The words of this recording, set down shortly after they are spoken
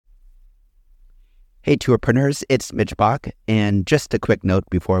Hey, tourpreneurs, it's Mitch Bach, and just a quick note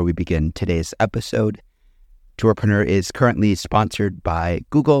before we begin today's episode. Tourpreneur is currently sponsored by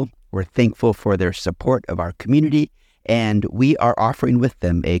Google. We're thankful for their support of our community, and we are offering with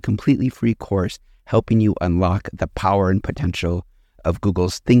them a completely free course helping you unlock the power and potential of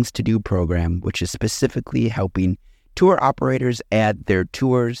Google's Things to Do program, which is specifically helping tour operators add their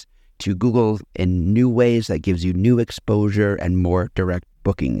tours to Google in new ways that gives you new exposure and more direct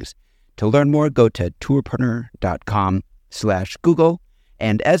bookings. To learn more, go to tourpreneur.com/Google.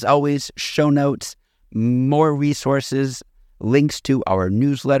 And as always, show notes, more resources, links to our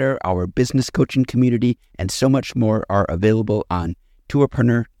newsletter, our business coaching community, and so much more are available on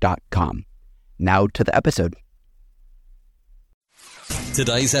tourpreneur.com. Now to the episode.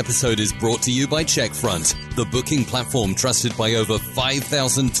 Today's episode is brought to you by Checkfront, the booking platform trusted by over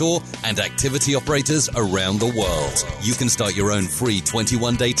 5,000 tour and activity operators around the world. You can start your own free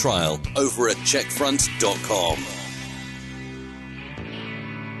 21-day trial over at checkfront.com.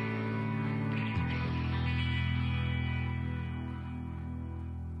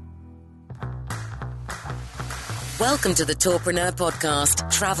 Welcome to the Tourpreneur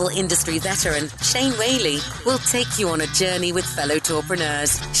Podcast. Travel industry veteran Shane Whaley will take you on a journey with fellow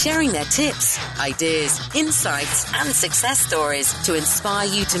tourpreneurs, sharing their tips, ideas, insights, and success stories to inspire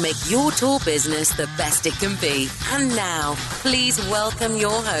you to make your tour business the best it can be. And now, please welcome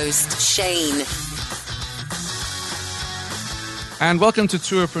your host, Shane. And welcome to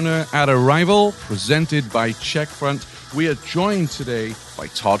Tourpreneur at Arrival, presented by Checkfront. We are joined today by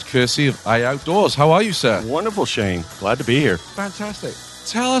Todd Kersey of iOutdoors. How are you, sir? Wonderful, Shane. Glad to be here. Fantastic.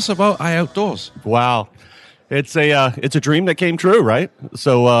 Tell us about iOutdoors. Wow. It's a dream that came true, right?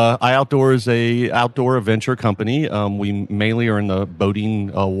 So iOutdoor is a outdoor adventure company. We mainly are in the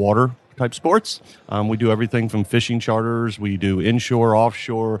boating, water type sports. We do everything from fishing charters. We do inshore,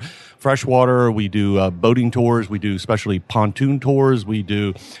 offshore, freshwater. We do boating tours. We do especially pontoon tours. We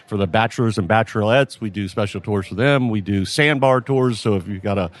do for the bachelors and bachelorettes. We do special tours for them. We do sandbar tours. So if you've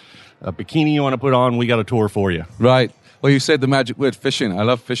got a bikini you want to put on, we got a tour for you. Right. Well, you said the magic word fishing. I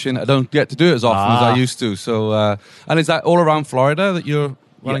love fishing. I don't get to do it as often as I used to. So, and is that all around Florida that you're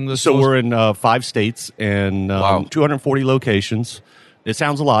running this? So we're in 5 states and 240 locations. It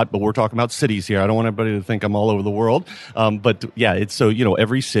sounds a lot, but we're talking about cities here. I don't want everybody to think I'm all over the world. But yeah, it's so,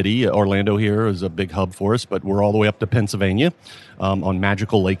 every city, Orlando here is a big hub for us, but we're all the way up to Pennsylvania on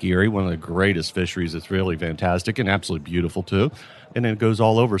magical Lake Erie, one of the greatest fisheries. It's really fantastic and absolutely beautiful too. And then it goes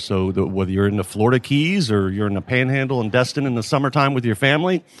all over. So whether you're in the Florida Keys or you're in the Panhandle and Destin in the summertime with your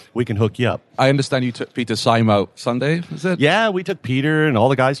family, we can hook you up. I understand you took Peter Syme out Sunday, is it? Yeah, we took Peter and all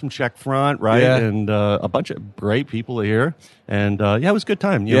the guys from Checkfront, right? Yeah. And a bunch of great people here. And yeah, it was a good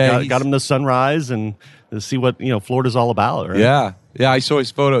time. Got him to sunrise and to see what Florida's all about, right? Yeah. Yeah, I saw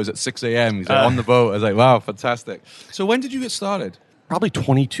his photos at 6 a.m. He's on the boat. I was like, wow, fantastic. So when did you get started? Probably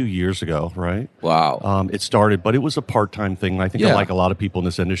 22 years ago, right? Wow. It started, but it was a part-time thing. I think like a lot of people in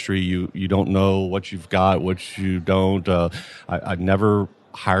this industry, you don't know what you've got, what you don't. I've never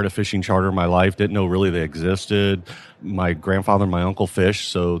hired a fishing charter in my life, didn't know really they existed. My grandfather and my uncle fished,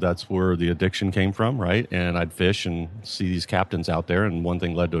 so that's where the addiction came from, right? And I'd fish and see these captains out there, and one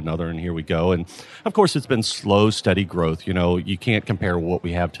thing led to another, and here we go. And of course, it's been slow, steady growth. You can't compare what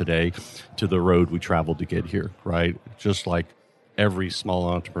we have today to the road we traveled to get here, right? Just like every small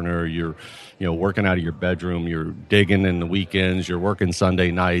entrepreneur, you're working out of your bedroom, you're digging in the weekends, you're working Sunday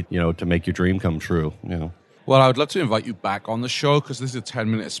night, to make your dream come true. Well, I would love to invite you back on the show because this is a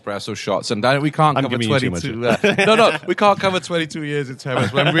 10-minute espresso shots, and we can't cover 22. No, we can't cover 22 years in 10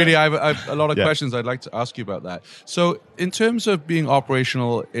 minutes. But really, I have a lot of questions I'd like to ask you about that. So, in terms of being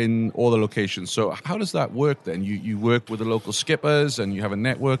operational in all the locations, so how does that work then? You work with the local skippers, and you have a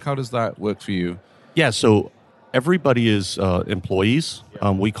network. How does that work for you? Yeah, so everybody is employees.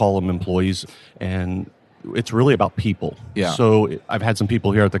 We call them employees, and it's really about people. Yeah. So I've had some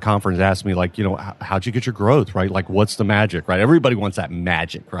people here at the conference ask me, like, how'd you get your growth, right? Like, what's the magic, right? Everybody wants that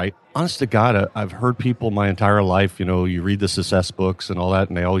magic, right? Honest to God, I've heard people my entire life, you read the success books and all that,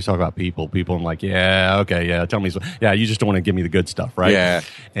 and they always talk about people. I'm like, yeah, okay, yeah, tell me. Yeah, you just don't want to give me the good stuff, right? Yeah.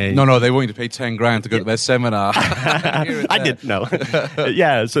 And no, they want you to pay $10,000 to go to their seminar. I didn't know.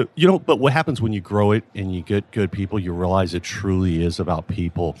 Yeah, so, but what happens when you grow it and you get good people, you realize it truly is about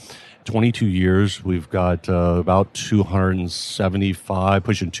people. 22 years, we've got about 275,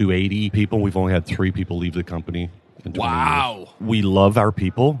 pushing 280 people. We've only had 3 people leave the company in 20 years. We love our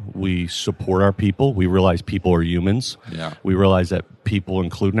people. We support our people. We realize people are humans. Yeah. We realize that people,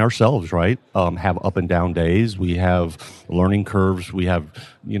 including ourselves, right, have up and down days. We have learning curves. We have,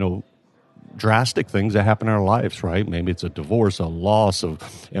 drastic things that happen in our lives, right? Maybe it's a divorce, a loss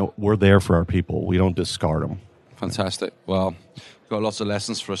we're there for our people. We don't discard them. Fantastic. Well, got lots of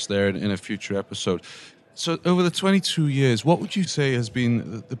lessons for us there in a future episode. So over the 22 years, what would you say has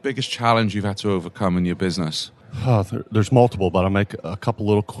been the biggest challenge you've had to overcome in your business? There's multiple, but I'll make a couple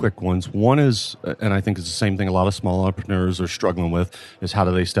little quick ones. One is, and I think it's the same thing a lot of small entrepreneurs are struggling with, is how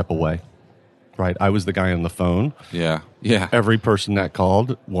do they step away? Right? I was the guy on the phone. Yeah. Every person that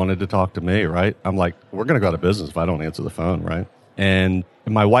called wanted to talk to me, right? I'm like, we're going to go out of business if I don't answer the phone, right? And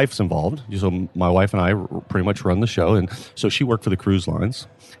my wife's involved. So my wife and I pretty much run the show. And so she worked for the cruise lines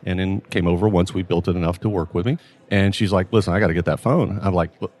and then came over once we built it enough to work with me. And she's like, listen, I got to get that phone. I'm like,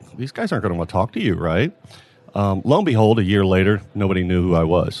 well, these guys aren't going to want to talk to you, right? Lo and behold, a year later, nobody knew who I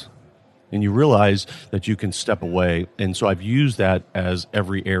was. And you realize that you can step away. And so I've used that as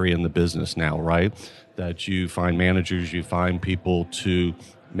every area in the business now, right? That you find managers, you find people to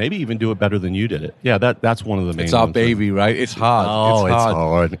maybe even do it better than you did it. Yeah, that's one of the main It's our ones. baby, right? It's hard. Oh, it's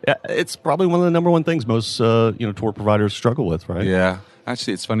hard. It's probably one of the number one things most tour providers struggle with, right? Yeah.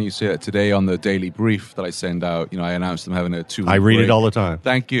 Actually, it's funny you say that. Today on the daily brief that I send out, I announced them having a 2-week I read break. it all the time.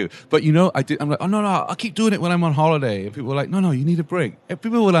 Thank you. But I'm like, oh, no, I'll keep doing it when I'm on holiday. And people are like, no, you need a break. And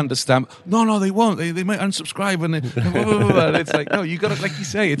people will understand. No, they won't. They might unsubscribe and and it's like, no, you got to, like you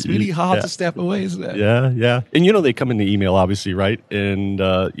say, it's really hard to step away, isn't it? Yeah. And they come in the email, obviously, right? And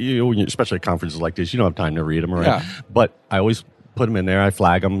especially at conferences like this, you don't have time to read them, right? Yeah. But I always put them in there. I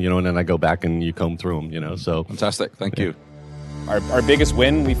flag them, and then I go back and you comb through them, so. Fantastic. Thank you. Our biggest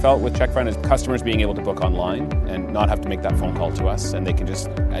win we felt with CheckFront is customers being able to book online and not have to make that phone call to us, and they can just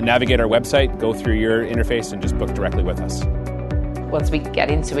navigate our website, go through your interface, and just book directly with us. Once we get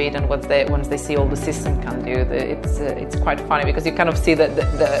into it and once they see all the system can do, it's quite funny because you kind of see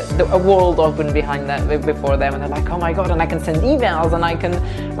a world open behind that before them, and they're like, oh my god, and I can send emails and I can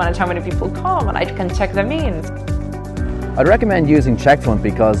manage how many people come and I can check them in. I'd recommend using CheckFront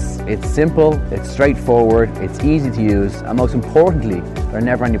because it's simple, it's straightforward, it's easy to use, and most importantly, there are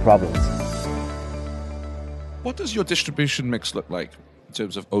never any problems. What does your distribution mix look like in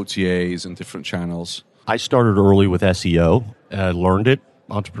terms of OTAs and different channels? I started early with SEO. I learned it.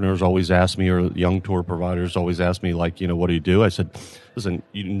 Entrepreneurs always ask me, or young tour providers always ask me, like, what do you do? I said, listen,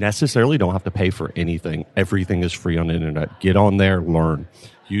 you necessarily don't have to pay for anything. Everything is free on the internet. Get on there, learn.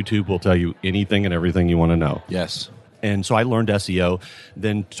 YouTube will tell you anything and everything you want to know. Yes. And so I learned SEO,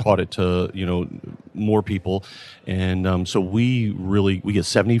 then taught it to, more people. And so we get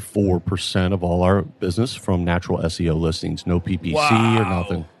 74% of all our business from natural SEO listings, no PPC or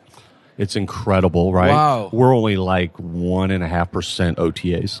nothing. It's incredible, right? Wow. We're only like 1.5%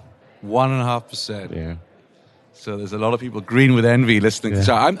 OTAs. 1.5%. Yeah. So there's a lot of people green with envy listening. Yeah.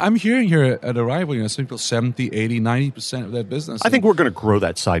 So I'm hearing here at Arrival, some people 70, 80, 90% of their business. I think we're going to grow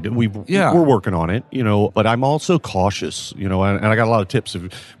that side. We're working on it, but I'm also cautious, and I got a lot of tips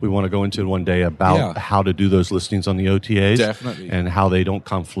if we want to go into it one day about how to do those listings on the OTAs. Definitely. And how they don't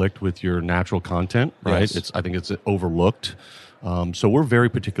conflict with your natural content, right? Yes. I think it's overlooked. So we're very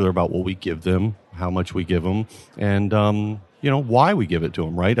particular about what we give them, how much we give them, and why we give it to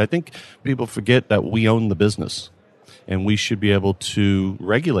them, right? I think people forget that we own the business, and we should be able to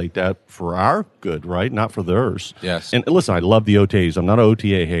regulate that for our good, right? Not for theirs. Yes. And listen, I love the OTAs. I'm not an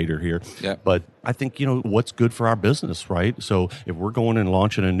OTA hater here. Yeah. But I think, what's good for our business, right? So if we're going and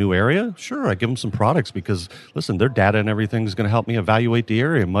launching a new area, sure, I give them some products because, listen, their data and everything is going to help me evaluate the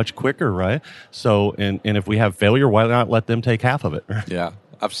area much quicker, right? So, and if we have failure, why not let them take half of it? Yeah,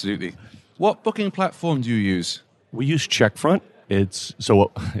 absolutely. What booking platform do you use? We use CheckFront.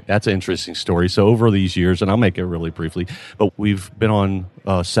 That's an interesting story. So over these years, and I'll make it really briefly, but we've been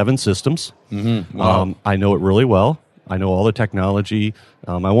on 7 systems. Mm-hmm. Wow. I know it really well. I know all the technology.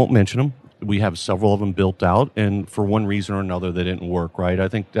 I won't mention them. We have several of them built out, and for one reason or another, they didn't work, right? I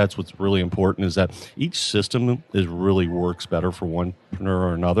think that's what's really important is that each system really works better for one entrepreneur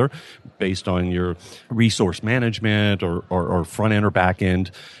or another based on your resource management or front end or back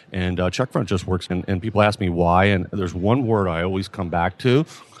end. And CheckFront just works, and people ask me why, and there's one word I always come back to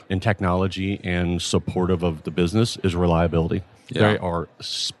in technology and supportive of the business is reliability. Yeah. They are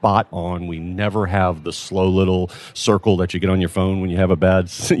spot on. We never have the slow little circle that you get on your phone when you have a bad,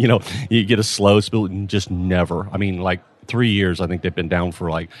 you get a slow spill. Just never. I mean, like 3 years, I think they've been down for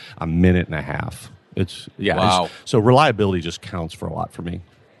like a minute and a half. Wow. So reliability just counts for a lot for me.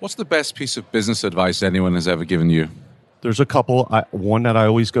 What's the best piece of business advice anyone has ever given you? There's a couple. One that I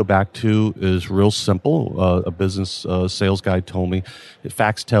always go back to is real simple. A business sales guy told me,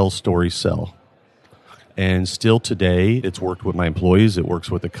 facts tell, stories sell. And still today, it's worked with my employees. It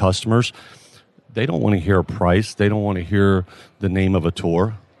works with the customers. They don't want to hear a price. They don't want to hear the name of a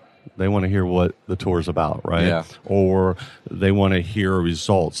tour. They want to hear what the tour's about, right? Yeah. Or they want to hear a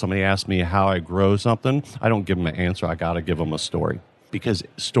result. Somebody asks me how I grow something. I don't give them an answer. I got to give them a story, because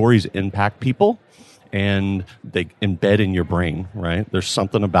stories impact people and they embed in your brain, right? There's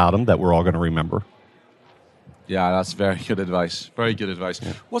something about them that we're all going to remember. Yeah, that's very good advice. Very good advice.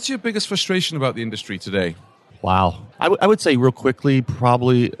 Yeah. What's your biggest frustration about the industry today? Wow. I would say real quickly,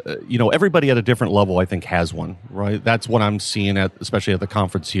 probably, everybody at a different level, I think, has one, right? That's what I'm seeing especially at the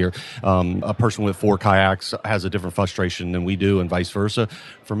conference here. A person with 4 kayaks has a different frustration than we do, and vice versa.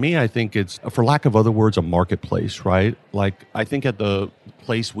 For me, I think it's, for lack of other words, a marketplace, right? Like, I think at the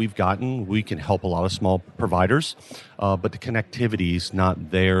place we've gotten, we can help a lot of small providers, but the connectivity is not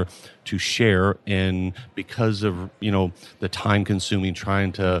there to share. And because of, the time consuming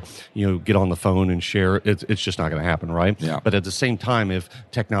trying to, get on the phone and share, it's just not going to happen, right? Yeah. But at the same time, if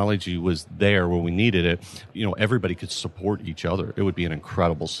technology was there where we needed it, everybody could support each other. It would be an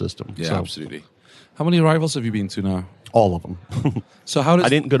incredible system. Yeah, absolutely. How many rivals have you been to now? All of them. So how does... I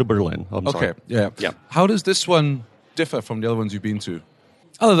didn't go to Berlin. I'm sorry. Yeah. How does this one differ from the other ones you've been to?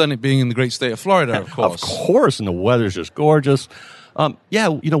 Other than it being in the great state of Florida, of course. Of course, and the weather's just gorgeous.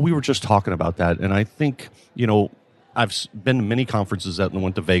 We were just talking about that, and I think, I've been to many conferences that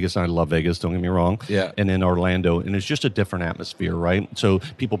went to Vegas, and I love Vegas, don't get me wrong. Yeah. And in Orlando, and it's just a different atmosphere, right? So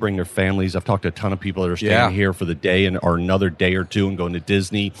people bring their families. I've talked to a ton of people that are staying here for the day or another day or two and going to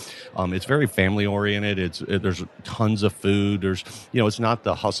Disney. It's very family oriented. There's tons of food. It's not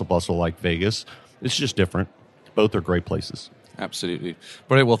the hustle bustle like Vegas. It's just different. Both are great places. Absolutely.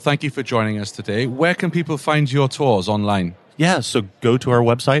 Brilliant. Well, thank you for joining us today. Where can people find your tours online? Yeah, so go to our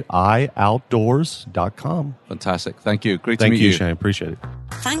website, ioutdoors.com. Fantastic. Thank you. Great to meet you. Thank you, Shane. Appreciate it.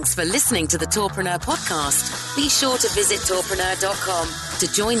 Thanks for listening to the Tourpreneur podcast. Be sure to visit tourpreneur.com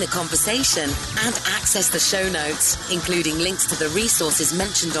to join the conversation and access the show notes, including links to the resources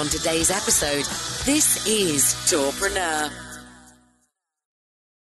mentioned on today's episode. This is Tourpreneur.